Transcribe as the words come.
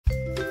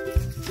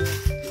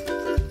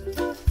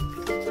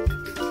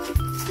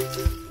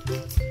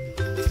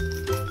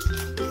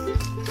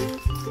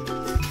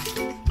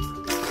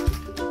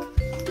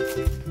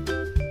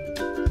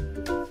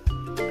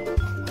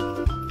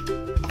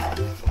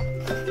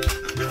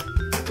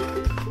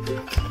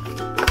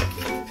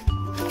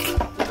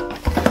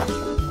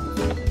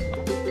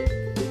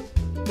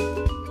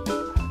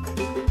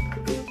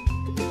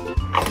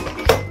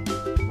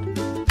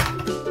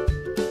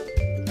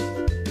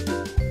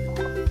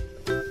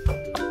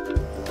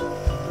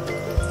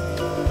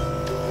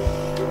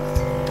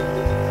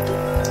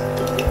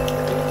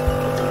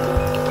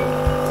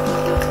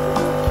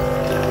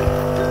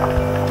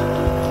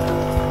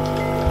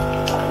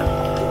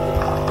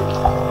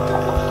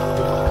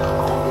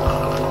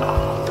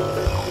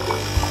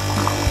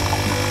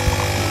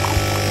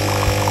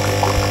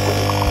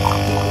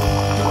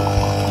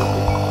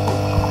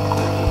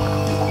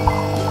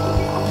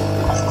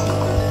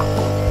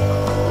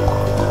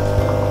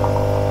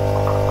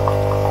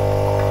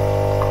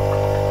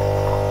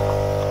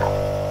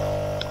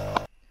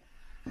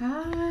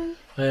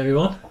Hi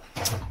everyone.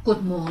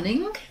 Good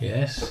morning.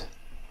 Yes,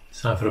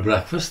 it's time for a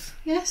breakfast.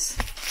 Yes.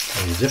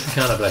 And a different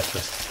kind of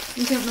breakfast.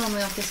 We don't normally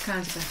have this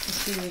kind of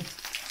breakfast, do we?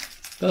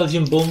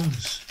 Belgian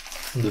buns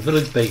from the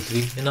village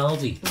bakery in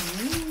ALDI.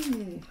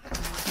 Ooh.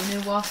 You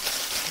know what?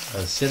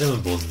 And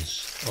cinnamon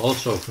buns,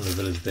 also from the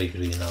village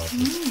bakery in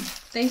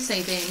ALDI. They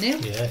say they're new.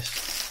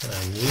 Yes,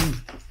 I knew.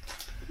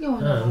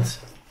 You're not.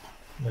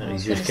 And let me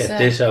just get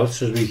this out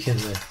so we can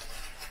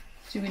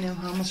do we know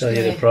how much tell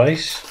you the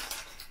price.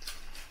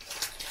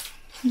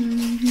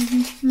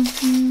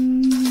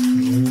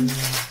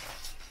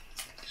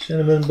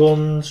 Cinnamon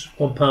buns,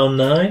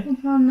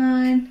 £1.09.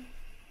 £1.09.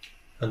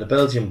 And the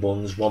Belgian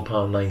buns,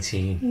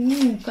 £1.19.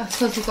 Ooh, that's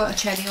because you've got a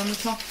cherry on the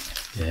top.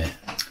 Yeah,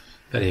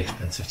 very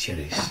expensive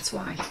cherries. That's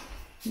why.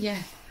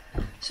 Yeah.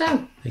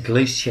 So, The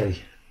glazed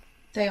cherry.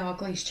 they are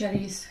glazed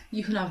cherries.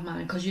 You can have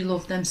mine because you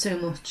love them so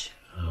much.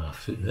 Oh,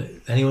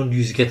 anyone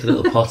used to get the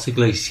little pots of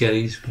glazed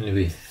cherries when you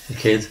were a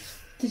kid?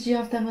 Did you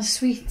have them as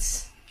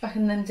sweets back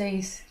in them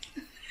days?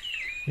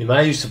 My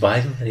mum used to buy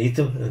them and eat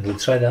them, and we'd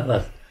try that,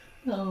 lad.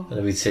 Oh.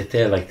 And we'd sit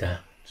there like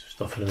that,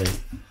 stuffing them in.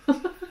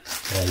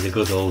 The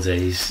good old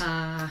days.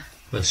 Ah.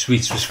 When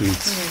sweets were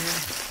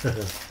sweets.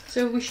 Yeah.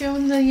 So we're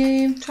showing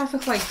the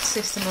traffic light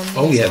system on these.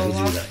 Oh yeah, we'll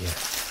do that, yeah.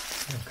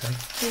 Okay.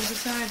 There's the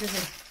side of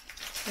it.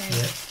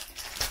 Yeah.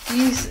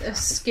 These are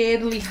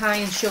scarily high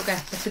in sugar,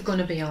 but they're going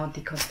to be, aren't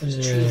they? Because there's a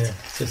treat.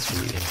 It's a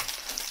treat, yeah.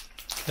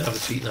 Can have a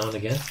treat now and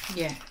again.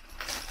 Yeah.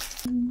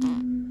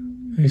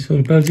 Okay, so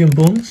the Belgian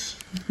buns.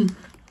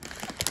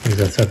 Where's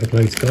that traffic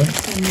light's gone? We're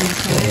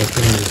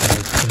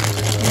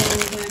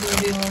going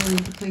to be all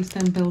over the place,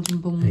 them Belgian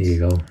buns. There you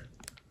go.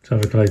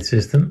 Traffic light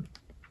system.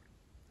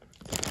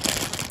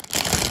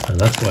 And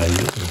that's why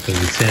we're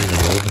turning them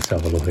over. Let's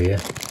have a look here.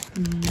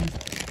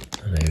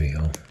 And there we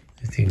go.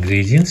 It's the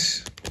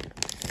ingredients.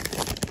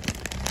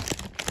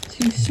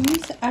 Too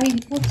sweet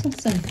what's that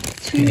saying?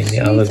 Too The sweet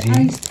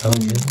allergens.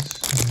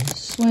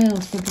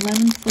 swirls with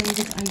lemon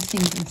flavoured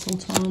icing and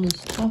sultanas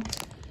topped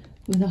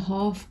with a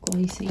half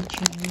glacy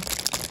cherry.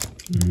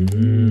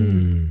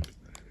 And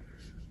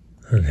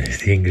there's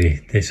the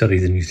ingredient. Sorry,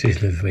 the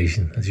nutritional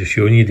information. I'm just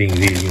showing you the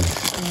ingredients.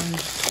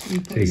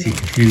 Tracy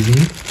confusing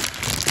me.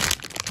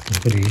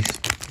 Look at these.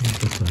 These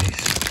look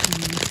nice.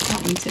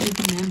 Can't wait to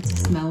open them to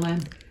smell them.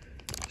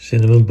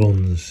 Cinnamon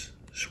buns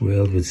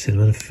swirled with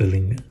cinnamon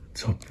filling,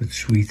 topped with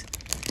sweet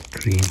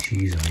cream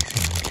cheese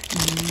icing.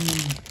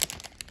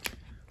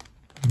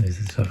 There's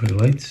the traffic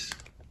lights.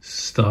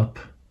 Stop.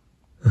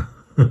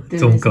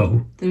 Don't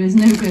go. There is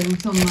no go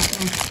on that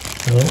one.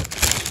 No.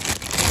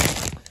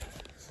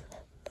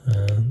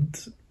 And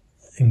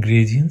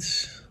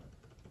ingredients.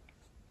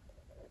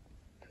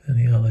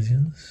 Any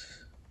allergens?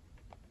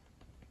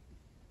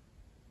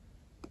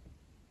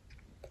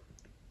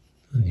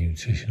 And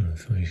nutritional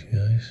information,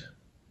 guys.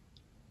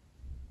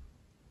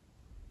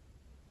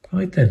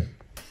 Right then.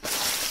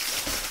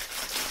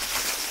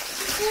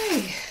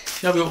 Okay.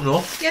 Shall we open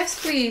up? Yes,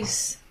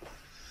 please.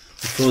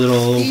 Before they're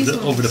all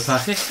over the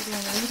packet. They're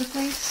all over the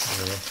place.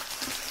 Yeah.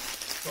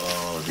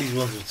 Oh, these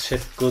ones would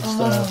sit good Oh,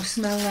 stuff.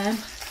 smell them.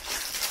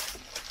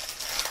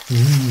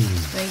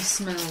 They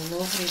smell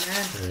lovely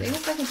then. Yeah. They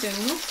look like a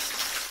donut.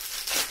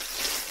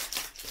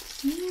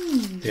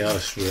 They are a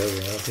swirl,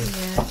 aren't they?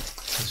 Yeah.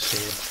 Let's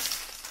see.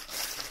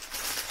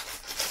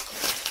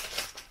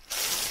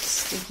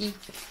 Sticky.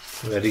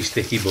 Very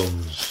sticky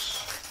buns.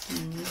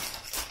 I'm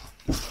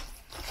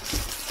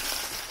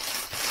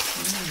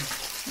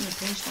going to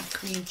pinch that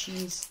cream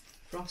cheese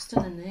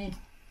frosting in there.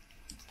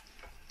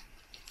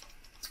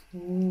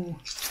 Ooh.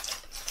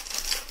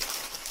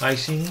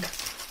 Icing.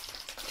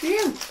 Do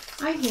you?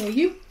 I hear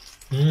you.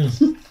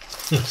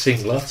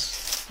 Sing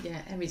lots.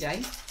 Yeah, every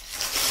day.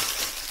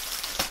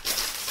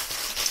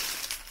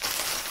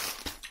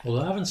 Well,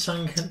 I haven't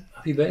sang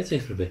Happy Birthday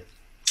for a bit.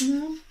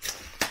 No,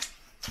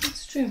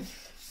 that's true.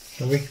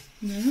 Can we?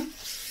 No.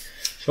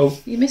 So,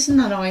 You're missing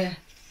that, are you?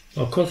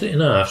 I'll cut it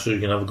in half so you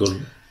can have a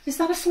good... Is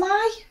that a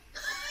fly?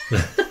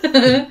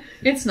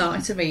 It's not,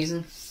 it's a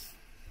raisin.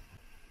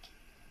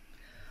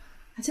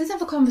 I did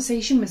have a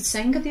conversation with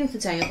Senga the other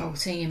day about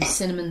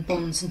cinnamon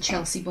buns and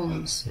Chelsea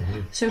buns.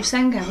 So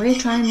Senga, we're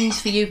trying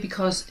these for you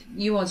because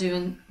you are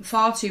doing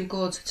far too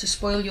good to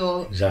spoil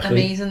your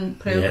amazing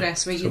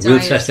progress with your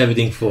diet. We'll test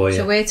everything for you.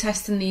 So we're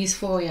testing these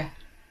for you.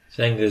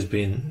 Senga's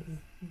been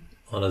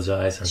on a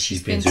diet and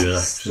she's been doing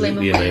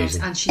absolutely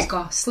amazing. And she's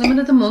got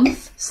Slimmer of the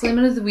Month,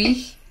 Slimmer of the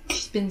Week.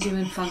 She's been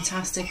doing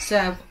fantastic.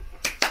 So,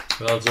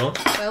 well done.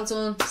 Well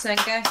done,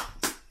 Senga.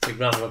 Big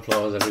round of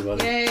applause,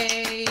 everybody.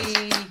 Yay!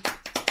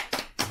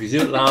 If you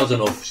do it loud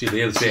enough, she'll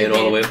be able to hear it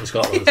all the way from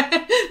Scotland.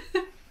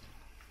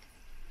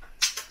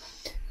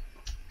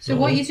 So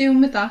what are you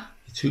doing with that?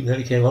 Your tooth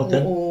nearly came out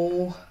then.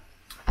 Oh.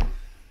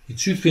 Your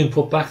tooth's been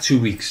put back 2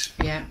 weeks.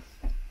 Yeah.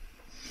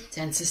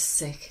 Dentist's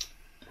sick.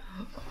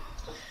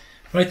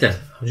 Right then,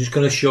 I'm just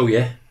going to show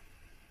you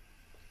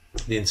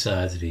the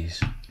insides of these.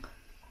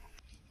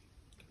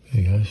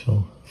 There you go,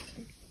 so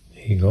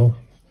there you go.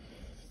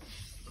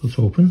 Cut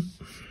open.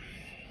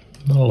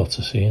 Not a lot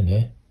to see in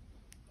here.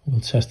 We'll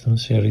test them and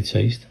see how they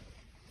taste.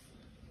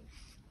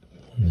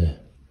 And the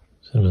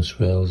cinnamon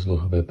swirls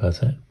look a bit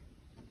better.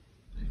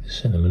 See the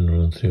cinnamon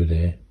running through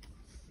there.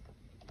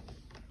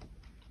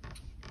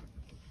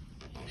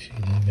 See,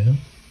 there we go.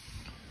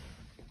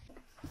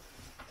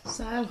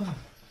 So,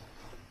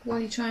 what are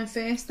you trying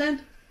first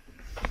then?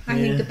 I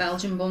think the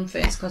Belgian bun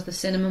first, because the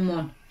cinnamon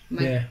one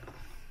might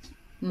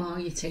mar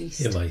your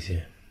taste. It might,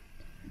 yeah.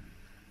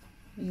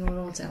 You're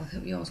all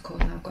delicate, yours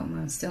cut, I've got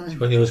mine still in. Do you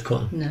want yours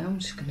cutting? No, I'm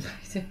just going to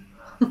bite it.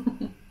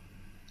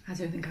 I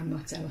don't think I'm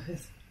not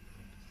delicate.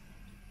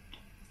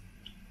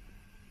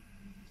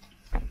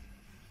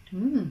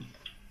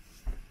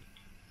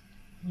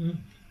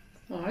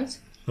 Alright.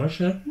 Nice,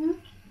 yeah.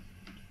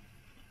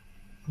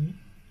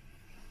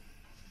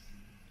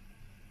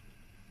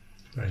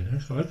 Very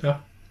nice, I like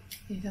that.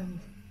 You don't.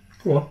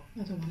 Go on.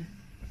 I don't want it.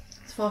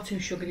 It's far too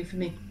sugary for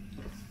me.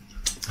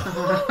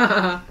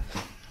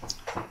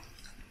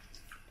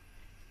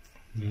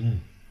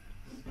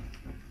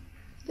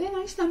 They're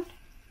nice then.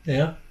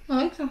 Yeah.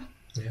 I like that.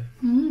 Yeah.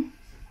 I'm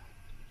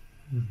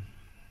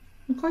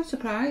quite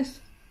surprised.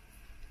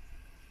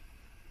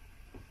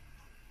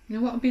 You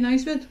know what would be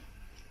nice with?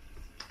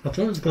 I thought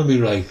it was going to be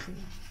like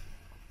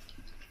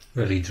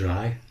really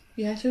dry.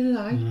 Yeah, so did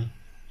I.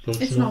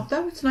 But It's not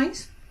though, it's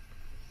nice.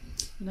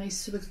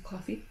 Nice with the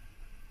coffee.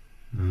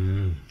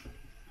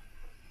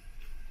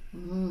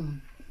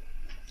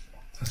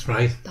 That's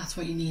right. That's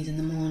what you need in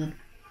the morning.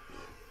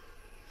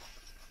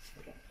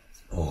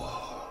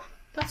 Oh.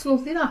 That's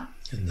lovely, that.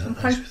 Isn't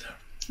that nice with that?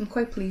 I'm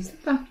quite pleased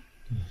with that.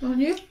 Aren't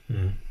you?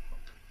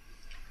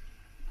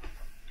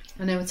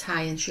 I know it's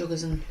high in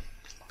sugars and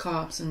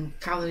carbs and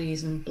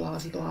calories and blah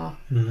blah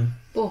blah.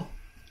 But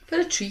for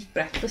a treat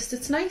breakfast,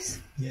 it's nice.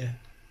 Yeah.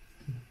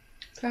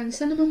 Try the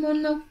cinnamon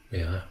one now.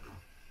 Yeah.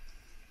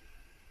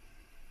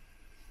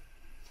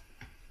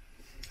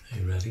 Are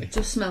you ready? It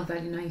does smell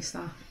very nice,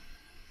 that.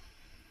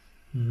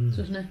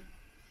 Doesn't it?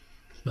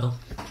 Smell.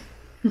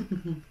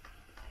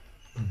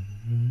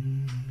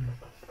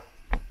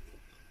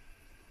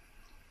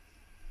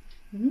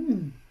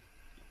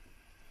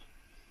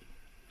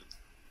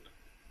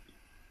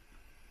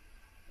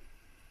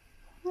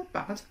 Not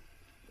bad.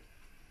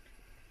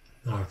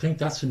 No, I think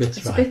that's a bit dry.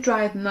 It's a bit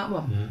drier than that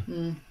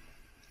one.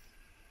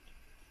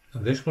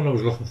 And this one I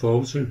was looking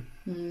forward to.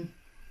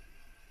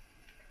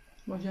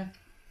 Was you?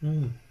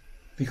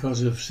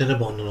 Because of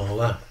Cinnabon and all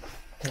that.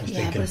 I was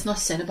thinking, but it's not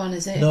Cinnabon,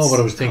 is it? No, it's but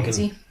I was thinking,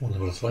 ALDI. wonder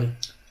what it's like.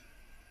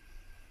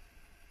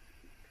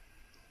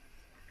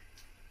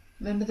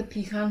 Remember the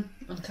pecan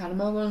and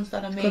caramel ones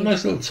that I made? Got a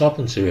nice little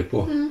topping to it,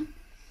 but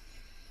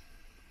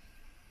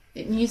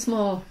it needs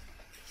more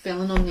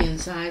filling on the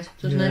inside,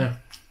 doesn't it?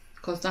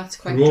 Because that's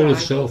quite the roll dry.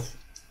 itself,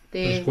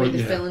 There, where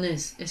the filling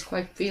is, it's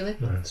quite, feel it,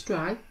 it's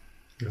dry.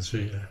 you can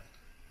see,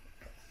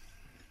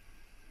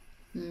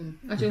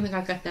 I don't think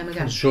I'd get them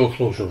again. It's so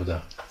close over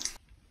there.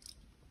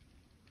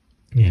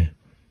 Yeah,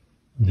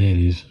 there it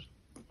is.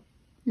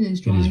 It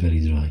is dry. It is very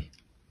dry.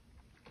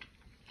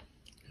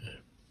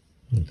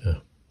 Like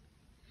that.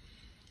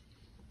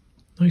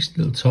 Nice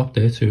little top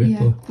there to it. Yeah,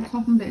 but the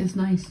topping bit is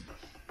nice.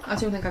 I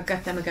don't think I'd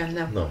get them again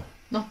now. no.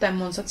 Not them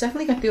ones, I'd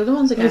definitely get the other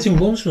ones again. Belgian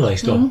buns were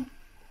nice though.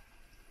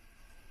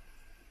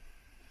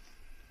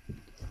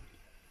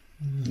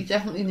 You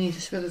definitely need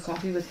a swig of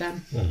coffee with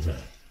them.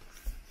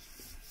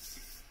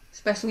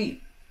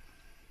 Especially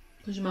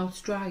because your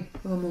mouth's dry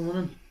for the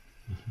morning.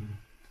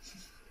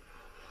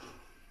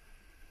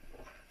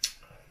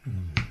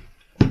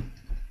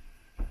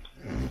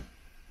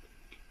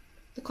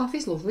 The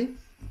coffee's lovely.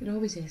 It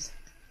always is.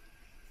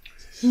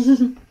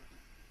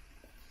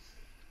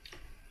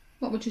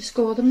 What would you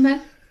score them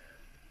then?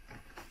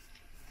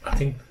 I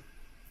think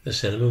the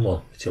cinnamon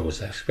one, which I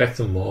was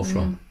expecting more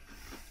from,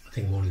 I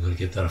think I'm only going to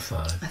give that a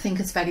 5. I think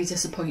it's very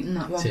disappointing,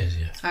 that one. It is,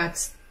 yeah. I'd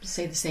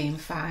say the same,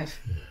 5.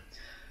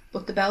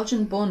 But the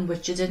Belgian bun,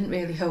 which I didn't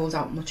really hold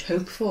out much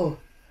hope for,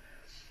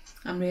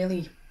 I'm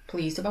really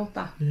pleased about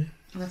that. And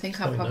I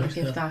think I'd probably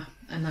give that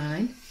a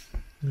 9.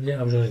 Yeah,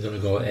 I was only going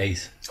to go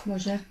 8.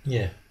 Was you?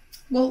 Yeah.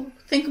 Well,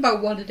 think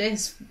about what it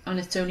is, and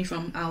it's only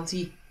from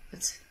ALDI.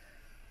 It's,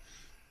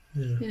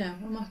 you know,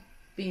 I'm not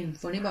being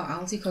funny about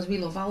ALDI because we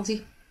love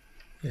ALDI.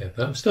 Yeah,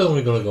 but I'm still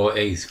only going to go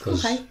 8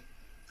 because... Okay.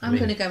 I'm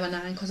going to go a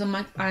 9 because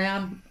I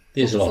am...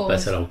 There's a lot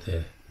better out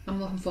there. I'm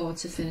looking forward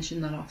to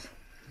finishing that off.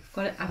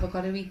 Have I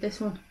got to eat this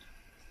one?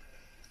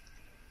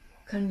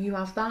 Can you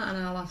have that and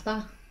I'll have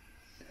that?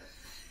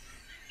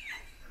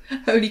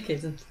 Only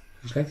kidding.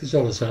 It's like this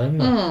all the time,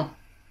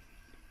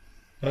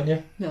 aren't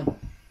you? No.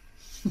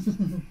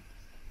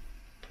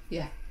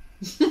 Yeah.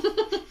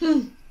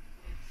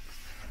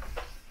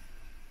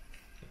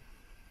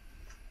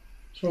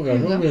 So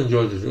guys, I hope you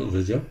enjoyed this little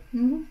video.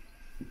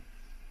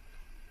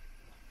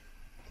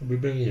 I'll be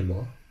bringing you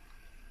more.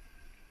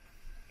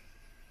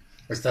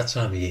 It's that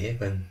time of year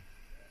when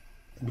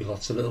there'll be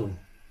lots of little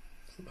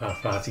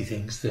farty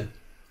things to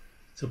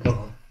put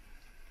on.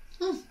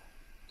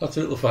 Lots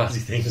of little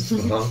farty things to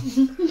put on.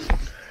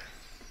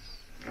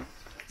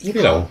 You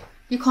know.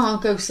 You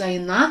can't go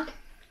saying that.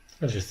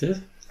 I just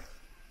did.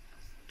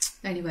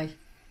 Anyway,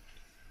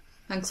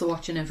 thanks for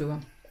watching,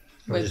 everyone.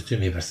 I'm just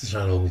doing my best to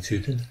try and hold me to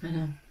then. I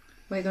know.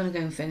 We're going to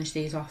go and finish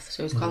these off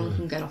so as Colin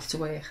can get off to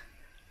work.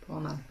 Poor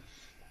man.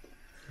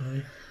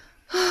 Right.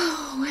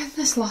 Oh, where's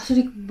this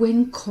lottery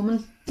win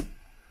coming?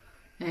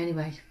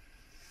 Anyway.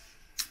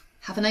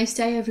 Have a nice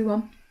day,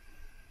 everyone.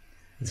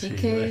 Take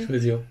care. Nice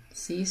video.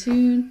 See you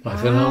soon. Bye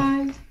for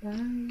now.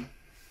 Bye.